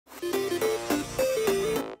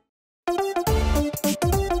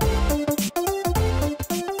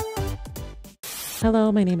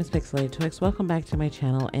Hello, my name is Pixelated Twix. Welcome back to my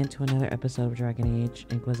channel and to another episode of Dragon Age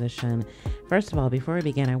Inquisition. First of all, before we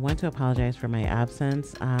begin, I want to apologize for my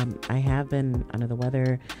absence. I have been under the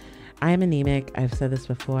weather. I am anemic. I've said this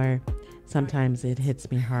before. Sometimes it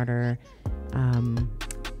hits me harder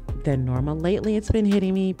than normal. Lately, it's been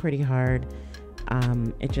hitting me pretty hard.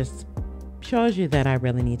 It just shows you that I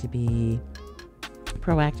really need to be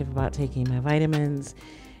proactive about taking my vitamins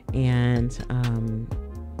and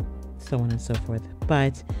so on and so forth.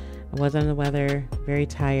 But I was under the weather, very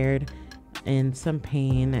tired, in some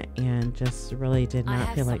pain, and just really did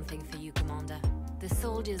not feel like... I have something for you, Commander. The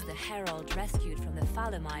soldiers the Herald rescued from the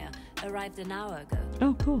Fallermire arrived an hour ago.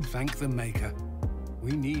 Oh, cool. Thank the Maker.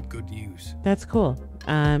 We need good news. That's cool.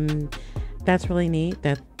 That's really neat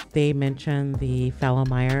that they mentioned the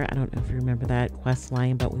Fallermire. I don't know if you remember that quest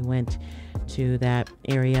line, but we went to that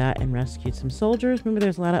area and rescued some soldiers. Remember,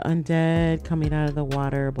 there's a lot of undead coming out of the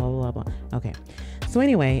water, blah, blah, blah. Okay. So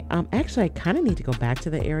anyway, actually, I kind of need to go back to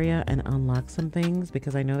the area and unlock some things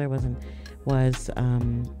because I know there was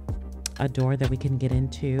a door that we can get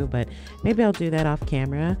into, but maybe I'll do that off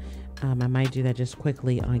camera. I might do that just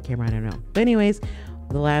quickly on camera. I don't know. But anyways,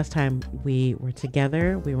 the last time we were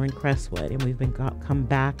together, we were in Crestwood, and we've been come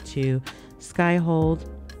back to Skyhold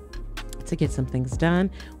to get some things done.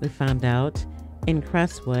 We found out in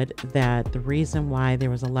Crestwood that the reason why there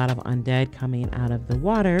was a lot of undead coming out of the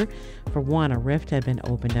water, for one, a rift had been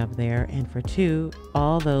opened up there, and for two,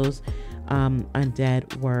 all those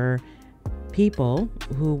undead were people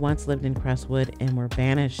who once lived in Crestwood and were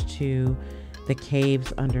banished to the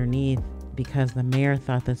caves underneath because the mayor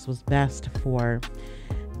thought this was best for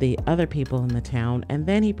the other people in the town, and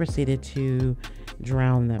then he proceeded to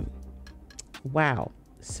drown them. Wow.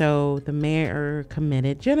 So the mayor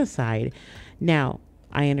committed genocide. Now,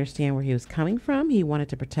 I understand where he was coming from. He wanted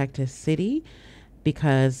to protect his city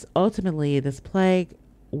because ultimately this plague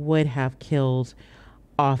would have killed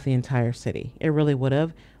off the entire city. It really would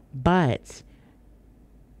have. But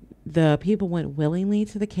the people went willingly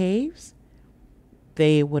to the caves.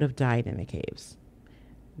 They would have died in the caves.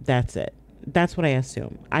 That's it. That's what I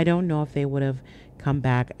assume. I don't know if they would have come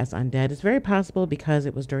back as undead. It's very possible because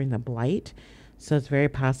it was during the Blight. So it's very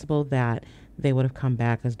possible that they would have come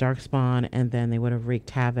back as Darkspawn and then they would have wreaked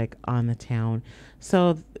havoc on the town.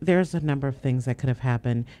 So there's a number of things that could have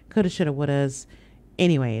happened. Coulda, shoulda, wouldas.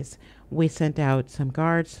 Anyways, we sent out some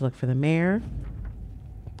guards to look for the mayor.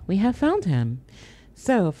 We have found him.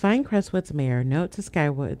 So, find Crestwood's mayor. Note to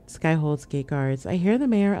Skyhold's gate guards. I hear the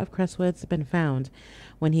mayor of Crestwood's been found.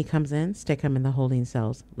 When he comes in, stick him in the holding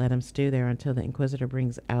cells. Let him stew there until the Inquisitor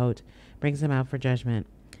brings him out for judgment.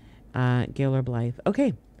 Gaylor Blythe.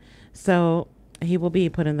 Okay. So, he will be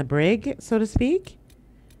put in the brig, so to speak.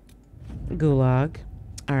 Gulag.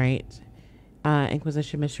 All right.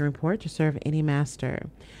 Inquisition mission report to serve any master.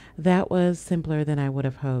 That was simpler than I would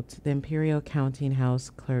have hoped. The Imperial Counting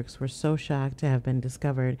House clerks were so shocked to have been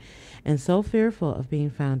discovered and so fearful of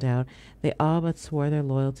being found out, they all but swore their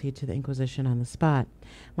loyalty to the Inquisition on the spot.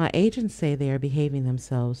 My agents say they are behaving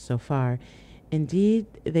themselves so far. Indeed,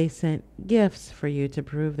 they sent gifts for you to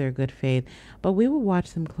prove their good faith, but we will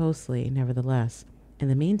watch them closely, nevertheless. In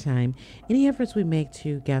the meantime, any efforts we make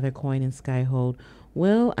to gather coin in Skyhold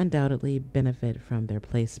will undoubtedly benefit from their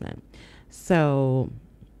placement. So,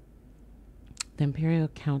 the Imperial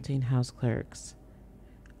Counting House clerks.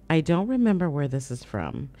 I don't remember where this is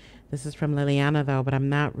from. This is from Liliana, though, but I'm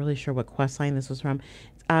not really sure what quest line this was from.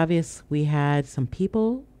 It's obvious we had some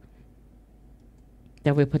people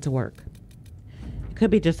that we put to work. It could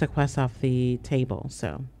be just a quest off the table,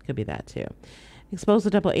 so it could be that too. Expose the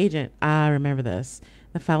double agent. I remember this.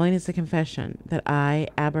 The following is a confession that I,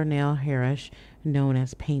 Abernale Harish, known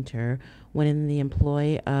as Painter, when in the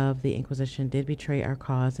employ of the Inquisition, did betray our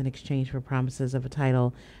cause in exchange for promises of a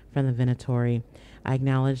title from the Venatori. I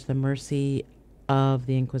acknowledge the mercy of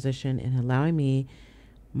the Inquisition in allowing me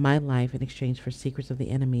my life in exchange for secrets of the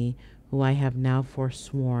enemy, who I have now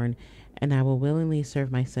forsworn, and I will willingly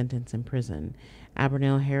serve my sentence in prison.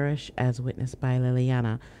 Abernale Harish, as witnessed by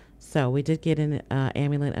Liliana. So we did get an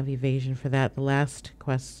amulet of evasion for that. The last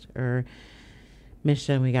quest or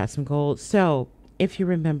mission, we got some gold. So if you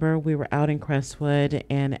remember, we were out in Crestwood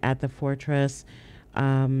and at the fortress.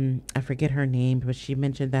 I forget her name, but she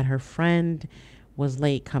mentioned that her friend was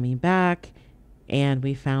late coming back, and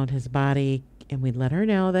we found his body, and we let her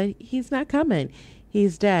know that he's not coming.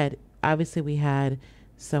 He's dead. Obviously, we had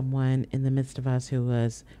someone in the midst of us who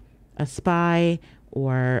was a spy,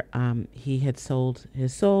 or he had sold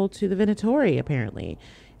his soul to the Venatori, apparently.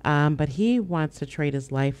 But he wants to trade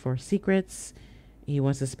his life for secrets. He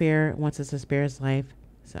wants us to spare his life.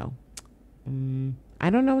 So I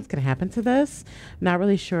don't know what's going to happen to this. I'm not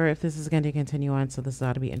really sure if this is going to continue on, so this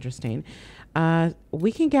ought to be interesting.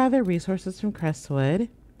 We can gather resources from Crestwood.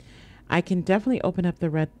 I can definitely open up the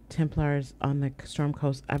Red Templars on the Storm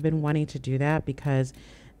Coast. I've been wanting to do that because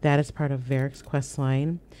that is part of Varric's quest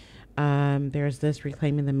line. There's this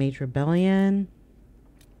Reclaiming the Mage Rebellion.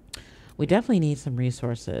 We definitely need some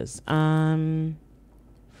resources. Frostback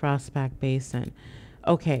Basin.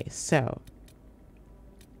 Okay, so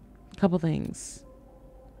a couple things.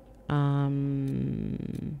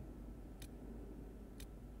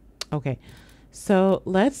 Okay, so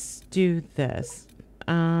let's do this.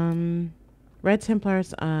 Red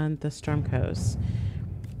Templars on the Storm Coast.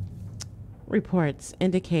 Reports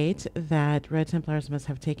indicate that Red Templars must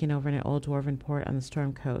have taken over an old dwarven port on the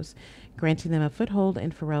Storm Coast, granting them a foothold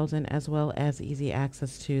in Ferelden as well as easy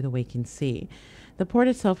access to the Waking Sea. The port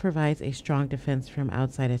itself provides a strong defense from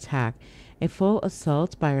outside attack. A full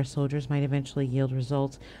assault by our soldiers might eventually yield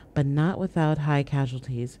results, but not without high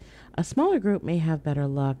casualties. A smaller group may have better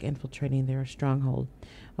luck infiltrating their stronghold.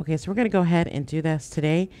 Okay, so we're going to go ahead and do this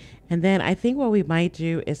today. And then I think what we might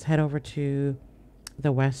do is head over to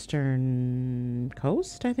the Western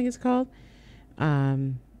Coast, I think it's called.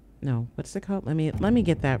 No, what's it called? Let me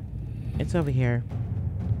get that. It's over here.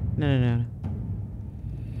 No.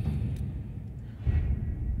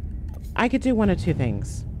 I could do one of two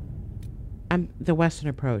things. The Western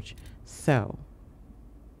approach. So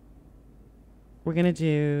we're gonna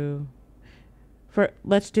do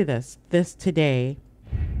let's do this today.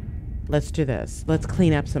 Let's do this. Let's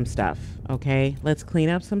clean up some stuff. Okay, let's clean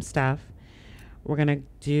up some stuff. We're gonna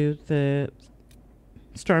do the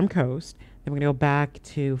Storm Coast. Then we're gonna go back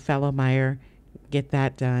to Fallowmire, get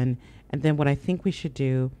that done, and then what I think we should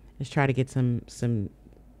do is try to get some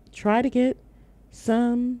dragons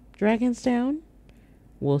down.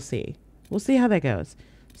 We'll see. We'll see how that goes.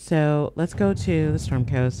 So let's go to the Storm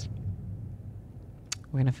Coast.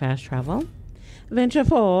 We're gonna fast travel, venture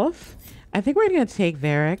forth. I think we're gonna take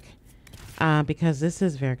Varric because this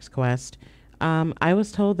is Varric's quest. I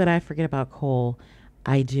was told that I forget about Cole.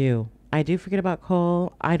 I do forget about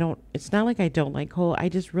Cole. It's not like I don't like Cole. I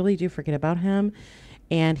just really do forget about him.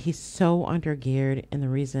 And he's so undergeared, and the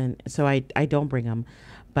reason, so I don't bring him,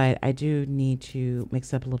 but I do need to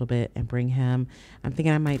mix up a little bit and bring him. I'm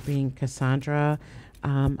thinking I might bring Cassandra.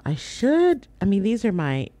 These are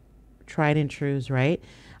my tried and trues, right?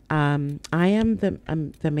 I am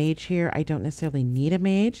the mage here. I don't necessarily need a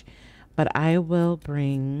mage, but I will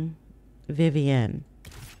bring Vivienne.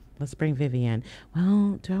 Let's bring Vivienne.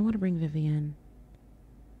 Well, do I want to bring Vivienne?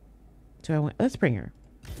 Let's bring her.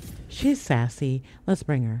 She's sassy. Let's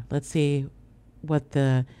bring her. Let's see what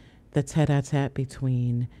the tete-a-tete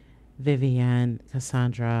between Vivienne,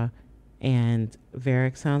 Cassandra, and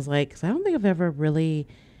Varric sounds like. Because I don't think I've ever really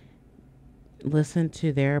listened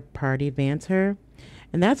to their party banter.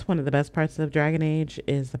 And that's one of the best parts of Dragon Age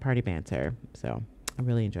is the party banter. So I'm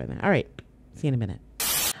really enjoying that. All right. See you in a minute.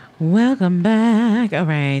 Welcome back. All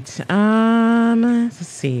right. Let's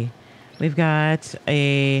see. We've got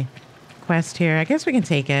a quest here. I guess we can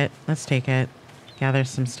take it. Let's take it. Gather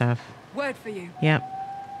some stuff. Word for you. Yep.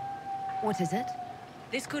 What is it?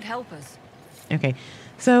 This could help us. Okay.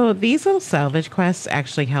 So these little salvage quests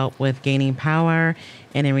actually help with gaining power,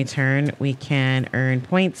 and in return, we can earn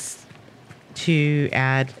points to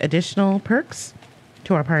add additional perks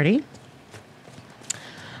to our party.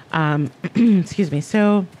 Excuse me.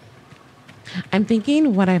 So I'm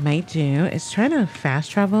thinking what I might do is try to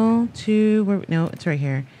fast travel to where, no, it's right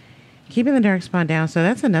here. Keeping the Darkspawn down. So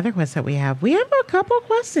that's another quest that we have. We have a couple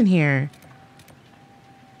quests in here.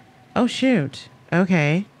 Oh, shoot.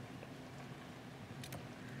 Okay.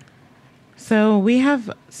 So we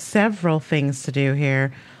have several things to do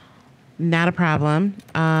here. Not a problem.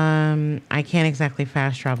 I can't exactly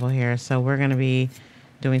fast travel here, so we're going to be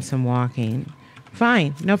doing some walking.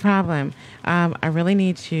 Fine, no problem. I really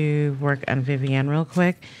need to work on Vivienne real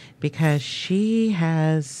quick because she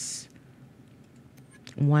has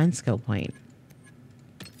one skill point.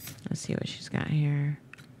 Let's see what she's got here.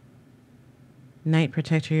 Night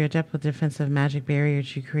Protector, you're adept with defensive magic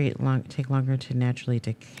barriers you create take longer to naturally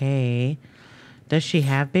decay. Does she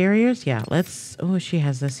have barriers? Yeah, she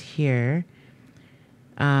has this here.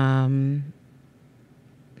 I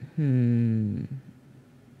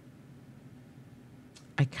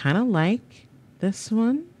kind of like this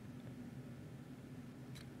one.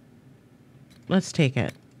 Let's take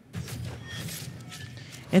it.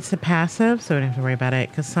 It's a passive, so we don't have to worry about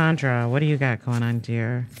it. Cassandra, what do you got going on,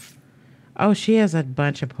 dear? Oh, she has a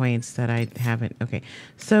bunch of points that I haven't. Okay,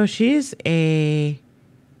 so she's a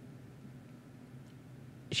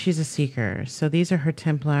she's a seeker. So these are her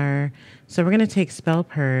Templar. So we're going to take Spell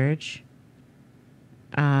Purge.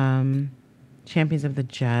 Champions of the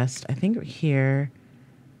Just. I think here,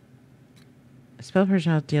 Spell Purge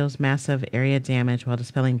now deals massive area damage while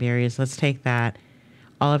dispelling barriers. Let's take that.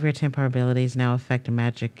 All of your Templar abilities now affect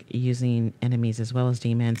magic using enemies as well as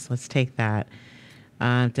demons. Let's take that.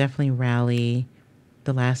 Definitely Rally.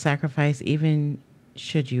 The Last Sacrifice. Even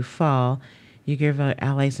should you fall, you give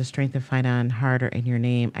allies the strength to fight on harder in your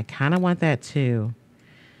name. I kind of want that too.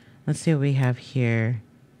 Let's see what we have here.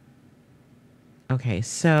 Okay,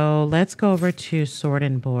 so let's go over to Sword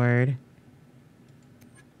and Board.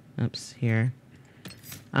 Oops, here.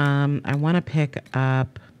 I want to pick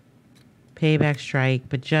up Payback Strike,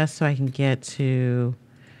 but just so I can get to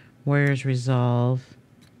Warrior's Resolve.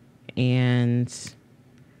 And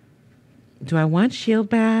do I want Shield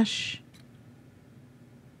Bash?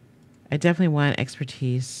 I definitely want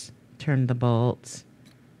Expertise. Turn the Bolt.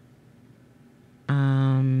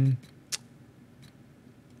 I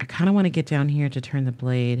kind of want to get down here to turn the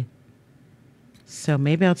blade. So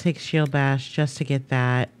maybe I'll take Shield Bash just to get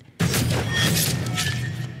that.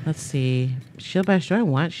 Let's see. Shield Bash. Do I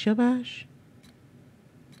want Shield Bash?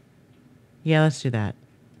 Yeah, let's do that.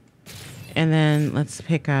 And then let's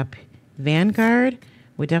pick up Vanguard.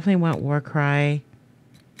 We definitely want Warcry.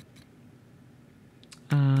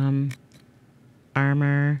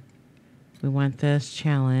 Armor. We want this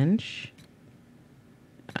challenge.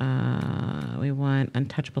 We want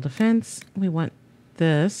Untouchable Defense. We want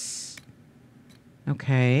this.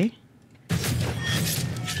 Okay.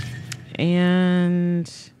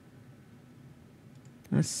 And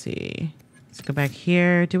let's see. Let's go back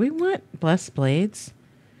here. Do we want Blessed Blades?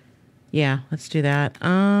 Yeah, let's do that.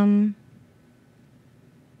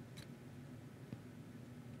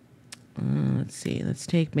 Let's see. Let's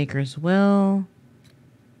take Maker's Will.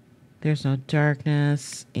 There's no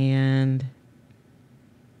darkness. And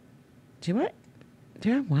do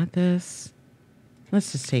I want this?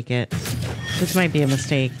 Let's just take it. This might be a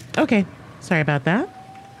mistake. Okay. Sorry about that.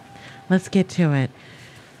 Let's get to it.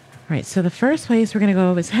 All right. So the first place we're going to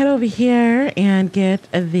go is head over here and get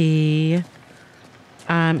the...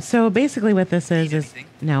 so basically what this is...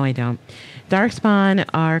 No, I don't. Darkspawn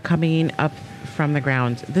are coming up from the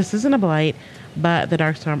ground. This isn't a blight, but the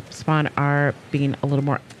Darkspawn are being a little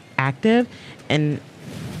more active. And,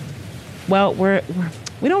 well,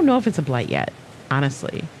 we don't know if it's a blight yet,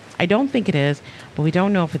 honestly. I don't think it is, but we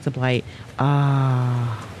don't know if it's a blight.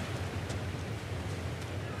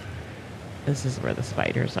 This is where the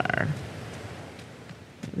spiders are.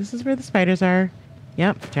 This is where the spiders are.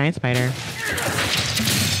 Yep, giant spider.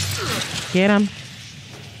 Get him.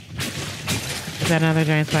 Is that another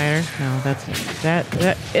giant spider? No, that's that.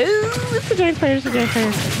 It's a giant spider. It's a giant spider.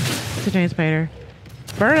 It's a giant spider.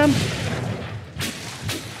 Burn him.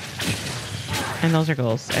 And those are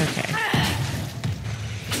goals. Okay.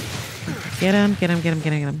 Get him, get him, get him,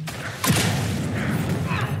 get him, get him.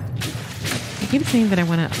 I keep saying that I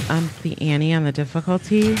want to ump the ante on the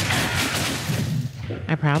difficulty.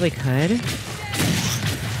 I probably could.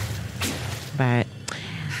 But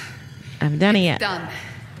I haven't done it yet. Done.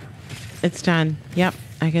 It's done. Yep,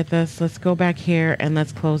 I get this. Let's go back here and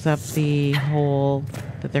let's close up the hole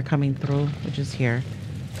that they're coming through, which is here.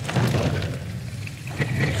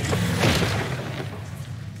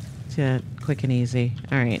 See that? Quick and easy.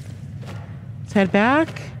 All right. Let's head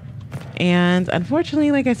back. And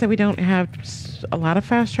unfortunately, like I said, we don't have a lot of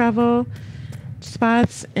fast travel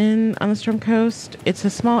spots on the Storm Coast. It's a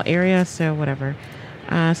small area, so whatever.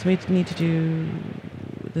 So we need to do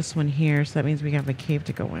this one here. So that means we have a cave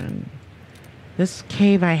to go in. This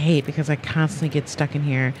cave I hate because I constantly get stuck in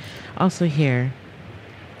here. Also here.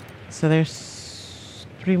 So there's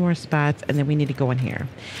 3 more spots, and then we need to go in here.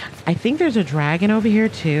 I think there's a dragon over here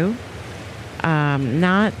too.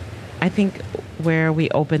 Not, I think, where we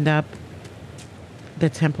opened up the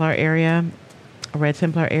Templar area, a red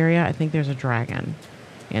Templar area. I think there's a dragon,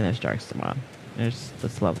 and there's Darkspawn.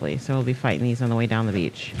 That's lovely. So we'll be fighting these on the way down the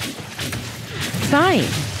beach. Fine.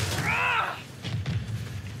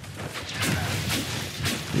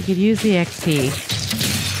 You could use the XP.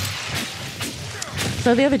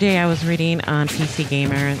 So the other day I was reading on PC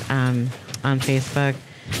Gamer on Facebook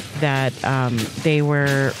that they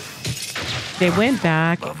went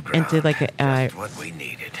back and did like what we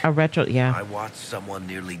needed. a retro. Yeah. I watched someone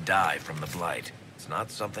nearly die from the blight. It's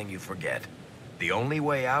not something you forget. The only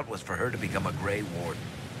way out was for her to become a Grey Warden,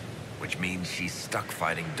 which means she's stuck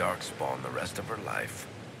fighting Darkspawn the rest of her life.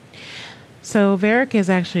 So Varric is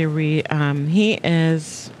actually he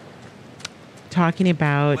is talking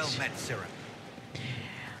about. Well met, Sarah.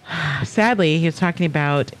 sadly, he was talking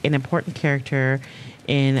about an important character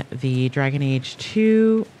in the Dragon Age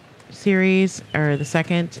 2 series, or the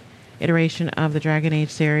second iteration of the Dragon Age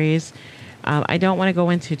series. I don't want to go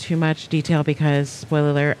into too much detail because, spoiler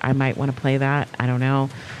alert, I might want to play that. I don't know.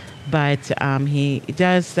 But he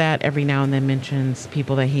does that every now and then, mentions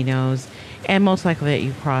people that he knows, and most likely that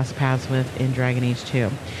you cross paths with in Dragon Age 2.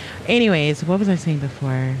 Anyways, what was I saying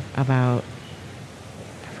before about...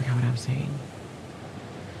 I forgot what I was saying.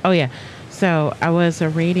 Oh, yeah. So I was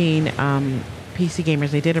reading PC Gamers.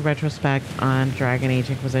 They did a retrospect on Dragon Age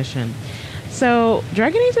Inquisition. So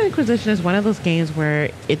Dragon Age Inquisition is one of those games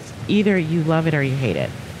where it's either you love it or you hate it.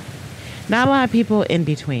 Not a lot of people in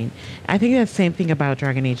between. I think that's the same thing about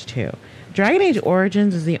Dragon Age 2. Dragon Age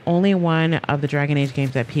Origins is the only one of the Dragon Age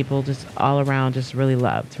games that people just all around just really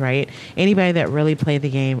loved, right? Anybody that really played the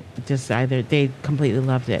game, just either they completely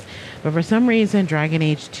loved it. But for some reason, Dragon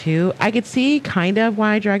Age 2, I could see kind of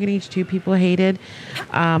why Dragon Age 2 people hated.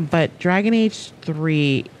 But Dragon Age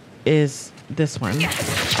 3 is this one,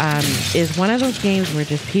 is one of those games where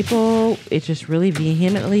just people, it just really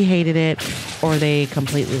vehemently hated it or they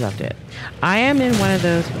completely loved it. I am in one of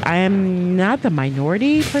those. I am not the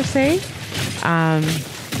minority per se. I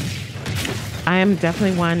am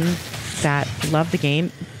definitely one that loved the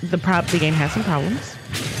game. The game has some problems.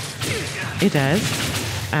 It does.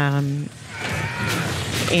 And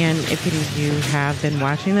if you have been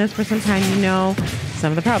watching this for some time, you know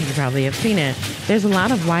some of the problems. You probably have seen it. There's a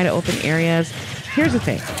lot of wide open areas. Here's the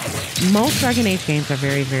thing. Most Dragon Age games are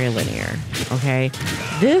very, very linear, okay?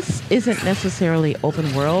 This isn't necessarily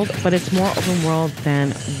open world, but it's more open world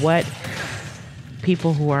than what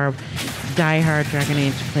people who are diehard Dragon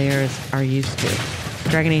Age players are used to.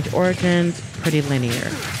 Dragon Age Origins, pretty linear.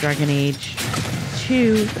 Dragon Age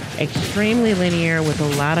 2, extremely linear with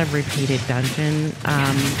a lot of repeated dungeon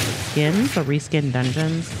skins, or reskin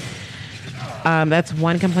dungeons. That's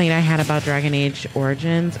one complaint I had about Dragon Age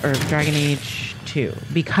Origins, or Dragon Age 2,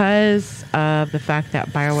 because of the fact that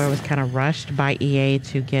BioWare was kind of rushed by EA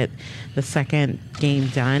to get the second game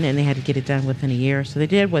done, and they had to get it done within a year. So they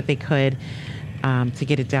did what they could to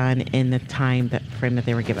get it done in the time frame that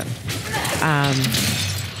they were given.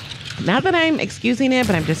 Not that I'm excusing it,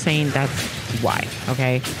 but I'm just saying that's why.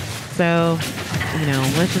 Okay, so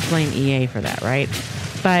let's just blame EA for that, right?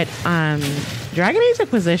 But Dragon Age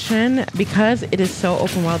Inquisition, because it is so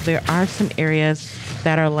open world, there are some areas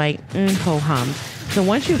that are like ho-hum. So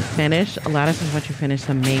once you finish, a lot of times once you finish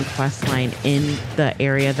the main quest line in the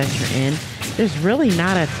area that you're in, there's really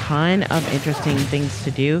not a ton of interesting things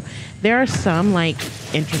to do. There are some like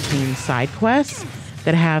interesting side quests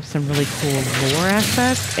that have some really cool lore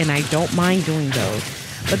aspects, and I don't mind doing those.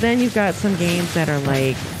 But then you've got some games that are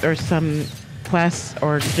like, or some quests,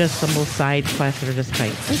 or just some little side quests that are just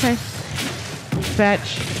like, okay,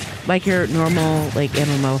 fetch, like your normal like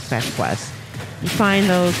MMO fetch quests. You find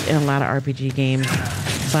those in a lot of RPG games,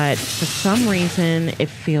 but for some reason it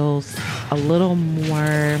feels a little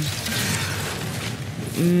more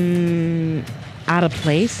out of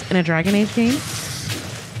place in a Dragon Age game,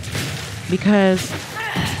 because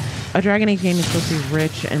a Dragon Age game is supposed to be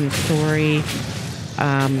rich in story,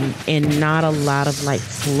 and not a lot of like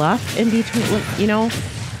fluff in between.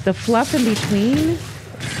 The fluff in between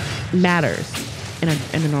matters in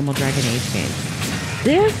a normal Dragon Age game.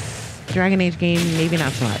 This Dragon Age game, maybe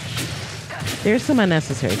not so much. There's some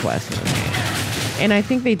unnecessary quests in this game, and I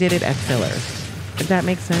think they did it as fillers, if that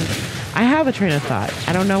makes sense. I have a train of thought.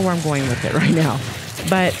 I don't know where I'm going with it right now,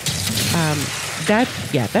 but I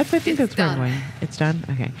think that's where I'm going. It's done.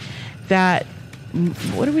 Okay.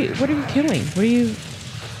 What are you killing? What are you?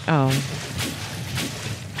 Oh.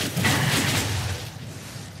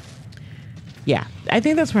 Yeah, I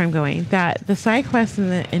think that's where I'm going. That the side quests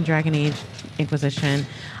in Dragon Age Inquisition,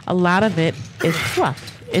 a lot of it is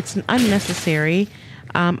fluff. It's unnecessary.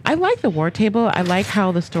 I like the war table. I like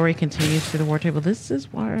how the story continues through the war table. This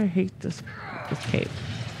is why I hate this cave.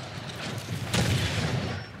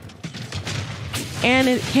 And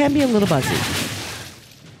it can be a little buggy.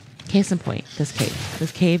 Case in point, this cave.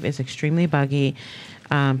 This cave is extremely buggy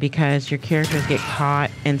because your characters get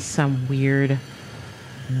caught in some weird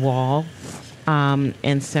wall.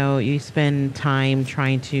 And so you spend time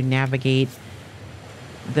trying to navigate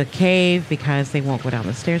the cave because they won't go down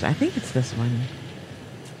the stairs. I think it's this one.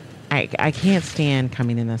 I can't stand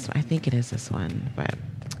coming in this one. I think it is this one. But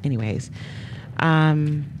anyways,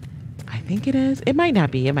 I think it is. It might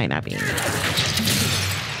not be. It might not be.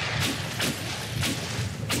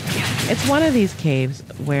 It's one of these caves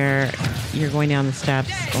where you're going down the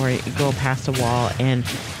steps or you go past a wall and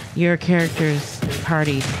your character's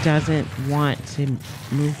party doesn't want to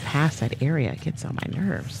move past that area. It gets on my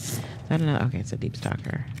nerves. Is that another? Okay, it's a deep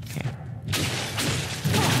stalker.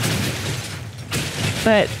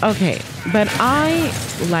 Okay. But I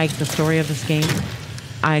like the story of this game.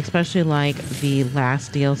 I especially like the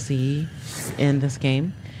last DLC in this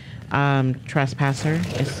game. Trespasser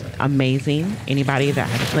is amazing. Anybody that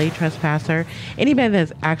has played Trespasser, anybody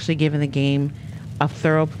that's actually given the game a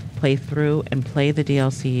thorough playthrough and played the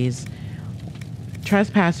DLCs,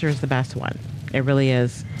 Trespasser is the best one. It really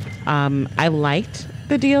is. I liked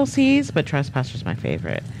the DLCs, but Trespasser is my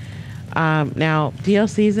favorite. Now,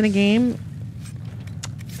 DLCs in a game,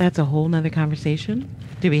 that's a whole nother conversation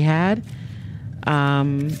to be had.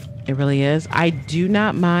 It really is. I do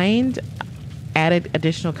not mind added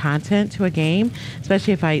additional content to a game,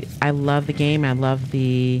 especially if I love the game. I love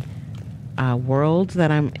the world that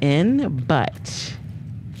I'm in, but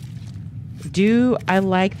do I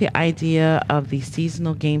like the idea of the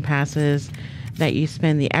seasonal game passes that you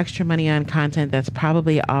spend the extra money on content that's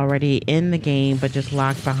probably already in the game but just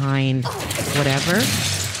locked behind whatever,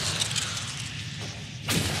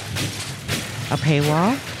 a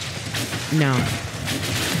paywall? No.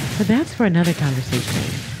 But that's for another conversation.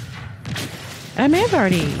 I may have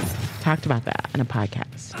already talked about that in a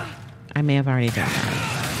podcast. I may have already done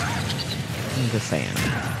that. I'm just saying.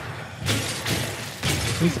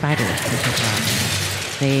 These spiders can kick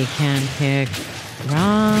rocks. They can kick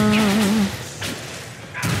rocks.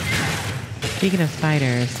 Speaking of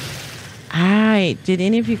spiders, did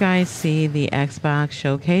any of you guys see the Xbox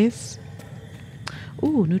showcase?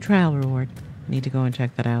 Ooh, new trial reward. Need to go and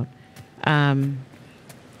check that out.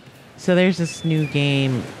 So there's this new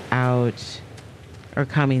game out or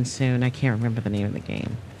coming soon. I can't remember the name of the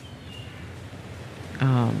game.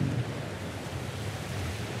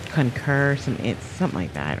 Concur, it's something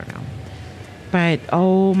like that. I don't know. But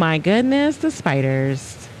oh my goodness, the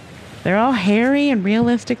spiders. They're all hairy and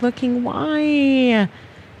realistic looking. Why?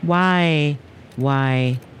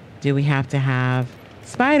 Why do we have to have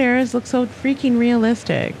spiders look so freaking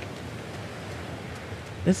realistic?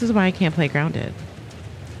 This is why I can't play Grounded.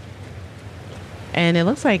 And it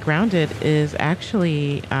looks like Grounded is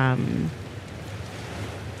actually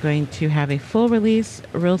going to have a full release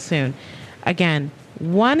real soon. Again,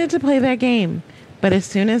 wanted to play that game, but as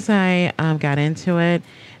soon as I got into it,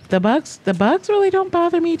 the bugs really don't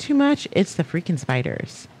bother me too much. It's the freaking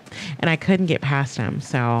spiders, and I couldn't get past them.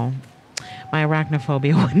 So my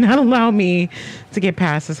arachnophobia would not allow me to get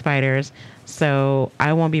past the spiders. So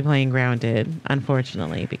I won't be playing Grounded,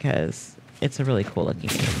 unfortunately, because it's a really cool looking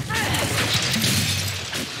game.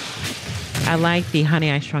 I like the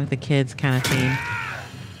Honey, I Shrunk the Kids kind of theme.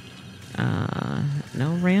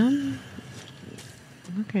 No RAM?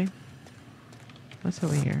 Okay. What's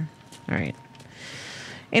over here? All right.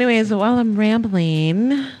 Anyways, while I'm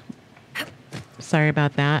rambling, sorry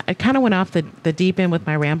about that. I kind of went off the deep end with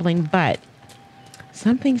my rambling, but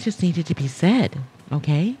some things just needed to be said,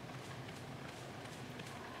 okay?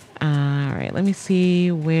 All right, let me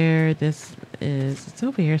see where this is. It's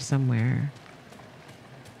over here somewhere.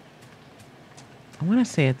 I want to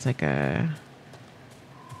say it's like a...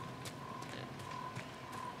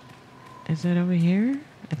 Is it over here?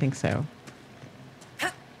 I think so.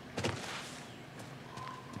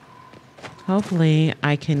 Hopefully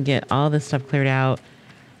I can get all this stuff cleared out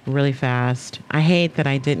really fast. I hate that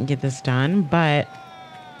I didn't get this done, but...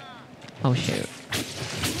 Oh, shoot.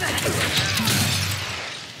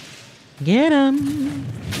 Get him.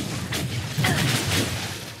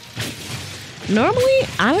 Normally,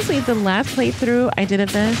 honestly, the last playthrough I did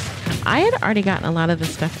of this, I had already gotten a lot of the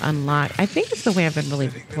stuff unlocked. I think it's the way I've been really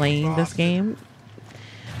playing this game.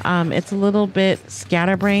 It's a little bit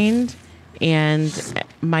scatterbrained, and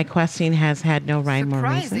my questing has had no rhyme or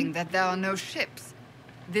reason. Surprising that there are no ships.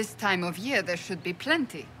 This time of year, there should be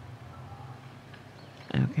plenty.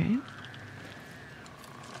 Okay.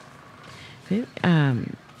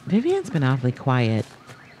 Vivian's been awfully quiet.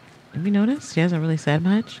 Have you noticed? She hasn't really said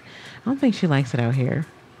much. I don't think she likes it out here.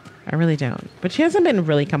 I really don't. But she hasn't been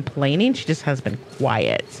really complaining. She just has been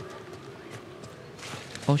quiet.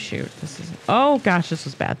 Oh, shoot. Oh, gosh, this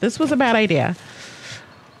was bad. This was a bad idea.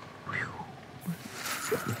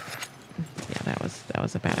 Yeah, that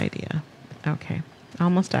was a bad idea. Okay.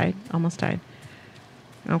 Almost died.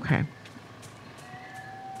 Okay.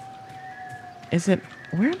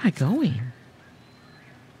 Where am I going?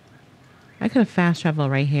 I could have fast traveled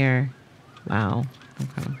right here. Wow.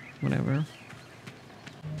 Okay. Whatever.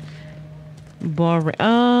 Boring.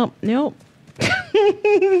 Nope.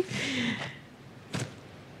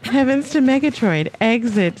 Heavens to Megatroid.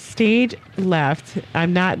 Exit. Stage left.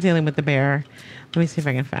 I'm not dealing with the bear. Let me see if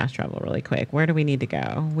I can fast travel really quick. Where do we need to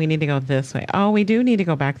go? We need to go this way. Oh, we do need to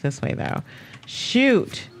go back this way, though.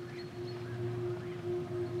 Shoot.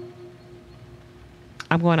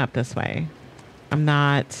 I'm going up this way. I'm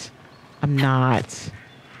not. I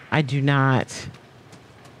do not.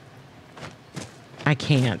 I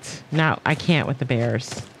can't. No, I can't with the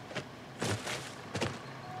bears.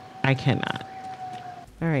 I cannot.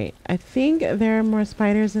 All right. I think there are more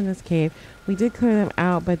spiders in this cave. We did clear them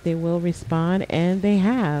out, but they will respawn, and they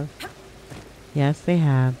have. Yes, they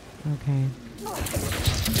have. Okay.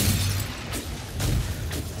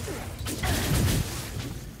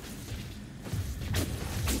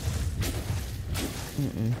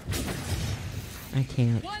 I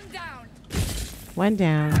can't. One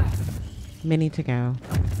down. Many to go.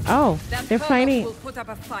 Oh, they're fighting. Will put up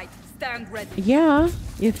a fight. Stand ready. Yeah,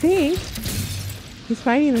 you think? He's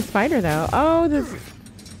fighting the spider, though. Oh, this.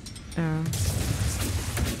 Oh.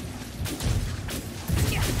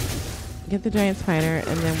 Get the giant spider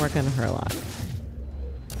and then work on the Hurlock.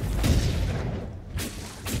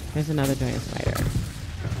 There's another giant spider.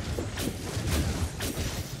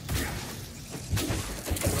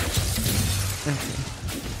 Okay.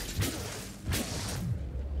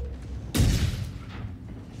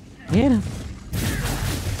 Get him.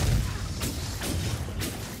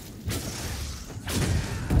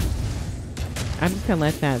 I'm just gonna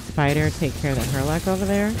let that spider take care of the Hurlock over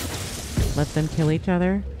there. Let them kill each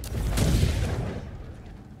other.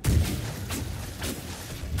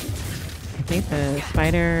 I think the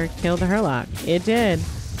spider killed the Hurlock. It did.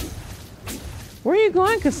 Where are you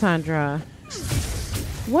going, Cassandra?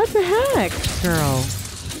 What the heck, girl?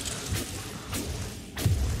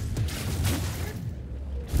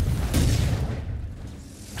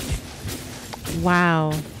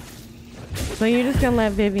 Wow. So you're just gonna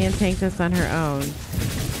let Vivian tank this on her own?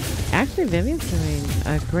 Actually, Vivian's doing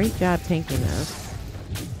a great job tanking this.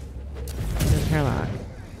 This Hurlock.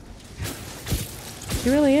 She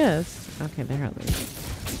really is. Okay, they're hurting.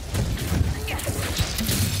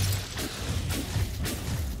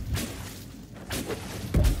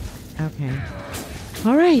 Okay.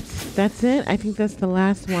 All right. That's it. I think that's the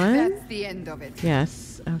last one. That's the end of it.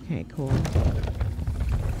 Yes. Okay, cool.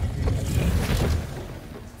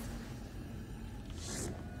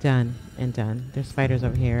 Done and done. There's spiders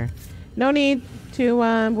over here. No need to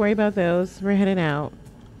worry about those. We're heading out.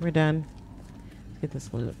 We're done. Let's get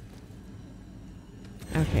this loot.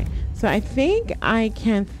 Okay. So I think I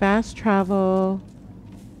can fast travel.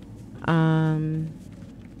 Let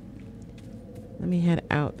me head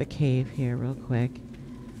out the cave here real quick.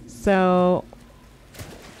 So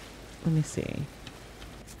let me see.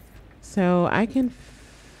 So I can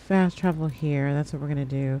fast travel here. That's what we're going to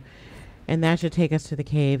do. And that should take us to the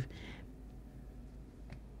cave.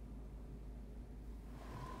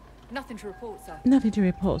 Nothing to report, sir. Nothing to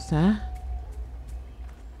report, sir.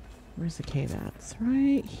 Where's the cave at? It's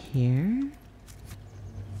right here.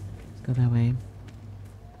 Let's go that way.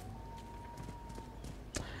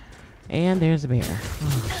 And there's a bear.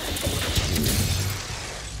 Oh.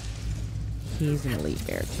 He's an elite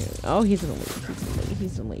bear too. Oh, he's an elite. He's an elite.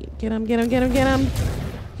 He's an elite. Get him, get him, get him, get him.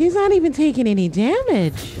 He's not even taking any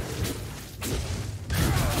damage.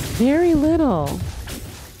 Very little.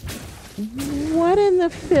 What in the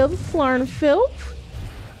filth, Flarn filth?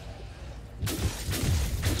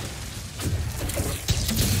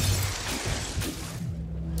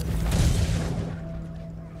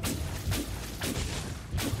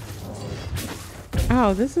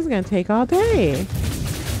 Oh, this is going to take all day.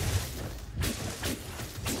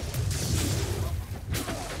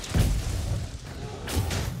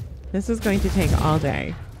 This is going to take all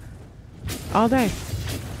day. All day.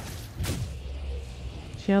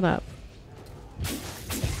 Shield up.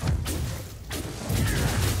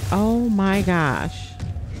 Oh my gosh.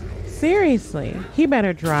 Seriously. He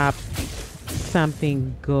better drop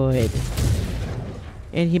something good.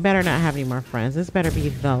 And he better not have any more friends. This better be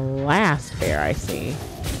the last bear I see.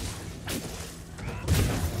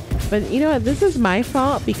 But you know what? This is my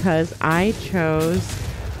fault because I chose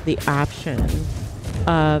the option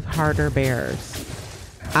of harder bears.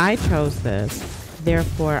 I chose this.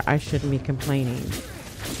 Therefore, I shouldn't be complaining.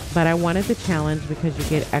 But I wanted the challenge because you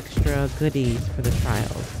get extra goodies for the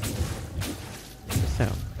trials.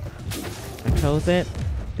 So, I chose it.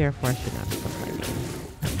 Therefore, I should not be complaining.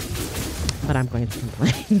 But I'm going to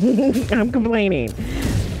complain. I'm complaining.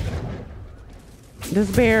 This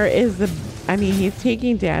bear is I mean, he's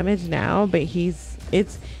taking damage now, but he's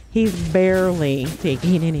barely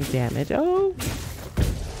taking any damage. Oh.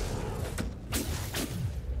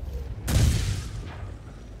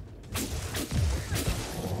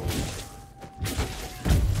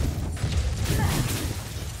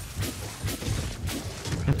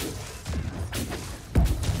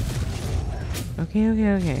 Okay,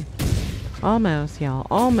 okay, okay. Almost, y'all.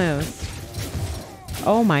 Almost.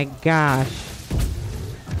 Oh my gosh.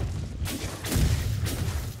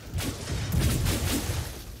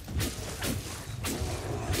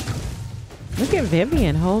 Look at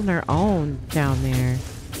Vivian holding her own down there.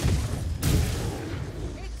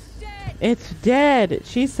 It's dead.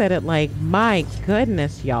 She said it like, my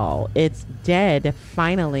goodness, y'all. It's dead,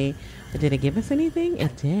 finally. But did it give us anything?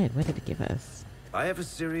 It did. What did it give us? I have a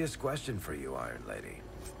serious question for you, Iron Lady.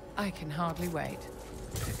 I can hardly wait.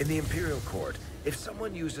 In the Imperial Court, if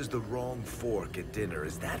someone uses the wrong fork at dinner,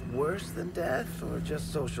 is that worse than death or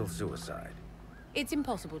just social suicide? It's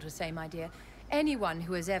impossible to say, my dear. Anyone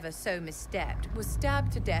who has ever so misstepped was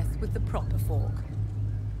stabbed to death with the proper fork.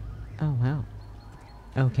 Oh, wow.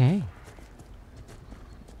 Okay.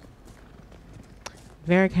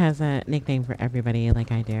 Varric has a nickname for everybody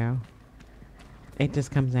like I do. It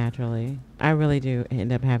just comes naturally. I really do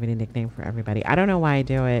end up having a nickname for everybody. I don't know why I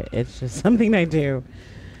do it. It's just something I do.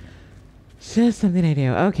 It's just something I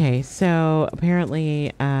do. Okay, so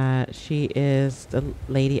apparently she is the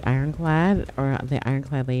Lady Ironclad, or the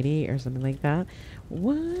Ironclad Lady, or something like that.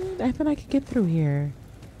 What? I thought I could get through here.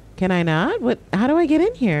 Can I not? What? How do I get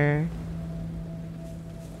in here?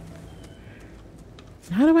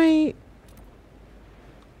 How do I...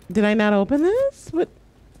 Did I not open this? What?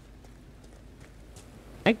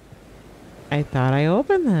 I thought I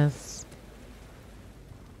opened this.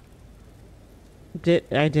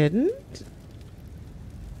 I didn't?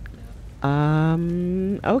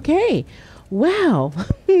 Okay. Well.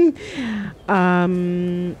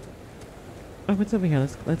 Oh, what's over here?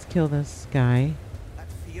 Let's kill this guy.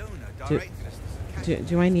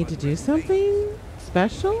 Do I need to do something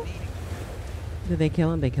special? Did they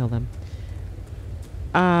kill him? They killed him.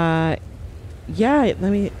 Yeah,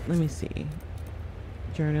 let me see.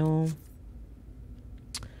 Journal.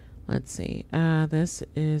 Let's see. This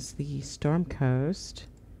is the Storm Coast.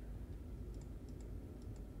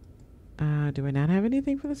 Do I not have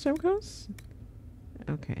anything for the Storm Coast?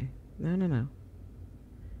 Okay. No.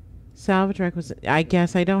 Salvage requisite. I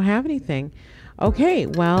guess I don't have anything. Okay,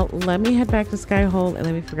 well, let me head back to Skyhold and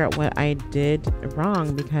let me figure out what I did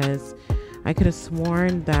wrong, because I could have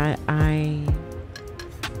sworn that I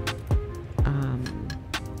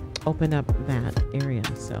opened up that area.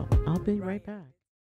 So I'll be right back.